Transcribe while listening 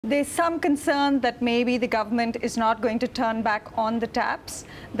There's some concern that maybe the government is not going to turn back on the taps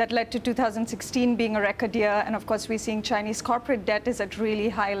that led to 2016 being a record year. And of course, we're seeing Chinese corporate debt is at really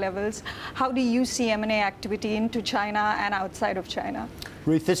high levels. How do you see M&A activity into China and outside of China?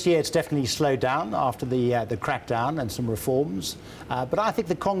 Ruth, this year it's definitely slowed down after the crackdown and some reforms. But I think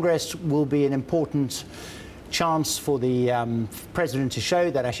the Congress will be an important chance for the president to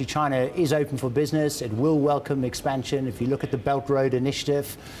show that actually China is open for business. It will welcome expansion. If you look at the Belt Road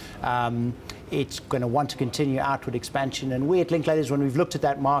Initiative, it's going to want to continue outward expansion. And we at Linklaters, when we've looked at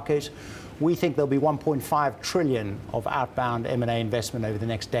that market, we think there'll be 1.5 trillion of outbound M&A investment over the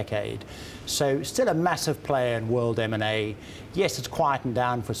next decade. So still a massive player in world M&A. Yes, it's quietened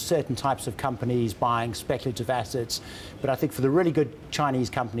down for certain types of companies buying speculative assets, but I think for the really good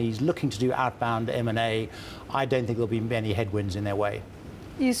Chinese companies looking to do outbound M&A, I don't think there'll be many headwinds in their way.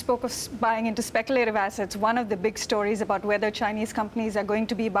 You spoke of buying into speculative assets. One of the big stories about whether Chinese companies are going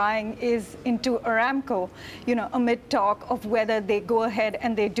to be buying is into Aramco, amid talk of whether they go ahead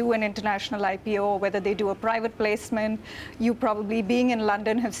and they do an international IPO or whether they do a private placement. You probably, being in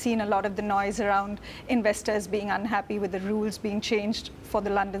London, have seen a lot of the noise around investors being unhappy with the rules being changed for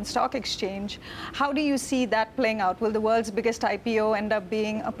the London Stock Exchange. How do you see that playing out? Will the world's biggest IPO end up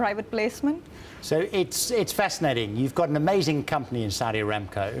being a private placement? So it's fascinating. You've got an amazing company in Saudi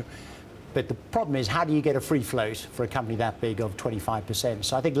Aramco, but the problem is, how do you get a free float for a company that big of 25%?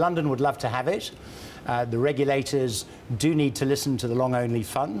 So I think London would love to have it. The regulators do need to listen to the long-only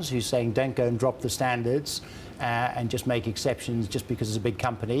funds who's saying don't go and drop the standards and just make exceptions just because it's a big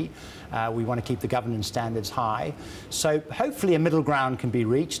company. We want to keep the governance standards high. So hopefully a middle ground can be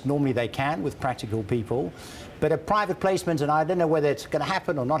reached. Normally they can with practical people. But a private placement, and I don't know whether it's going to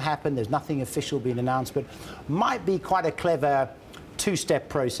happen or not happen, there's nothing official being announced, but might be quite a clever two-step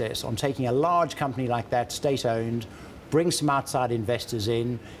process on taking a large company like that, state-owned, bring some outside investors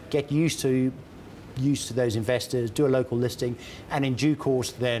in, get used to those investors, do a local listing, and in due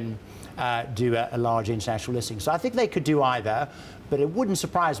course then do a large international listing. So I think they could do either, but it wouldn't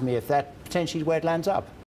surprise me if that potentially is where it lands up.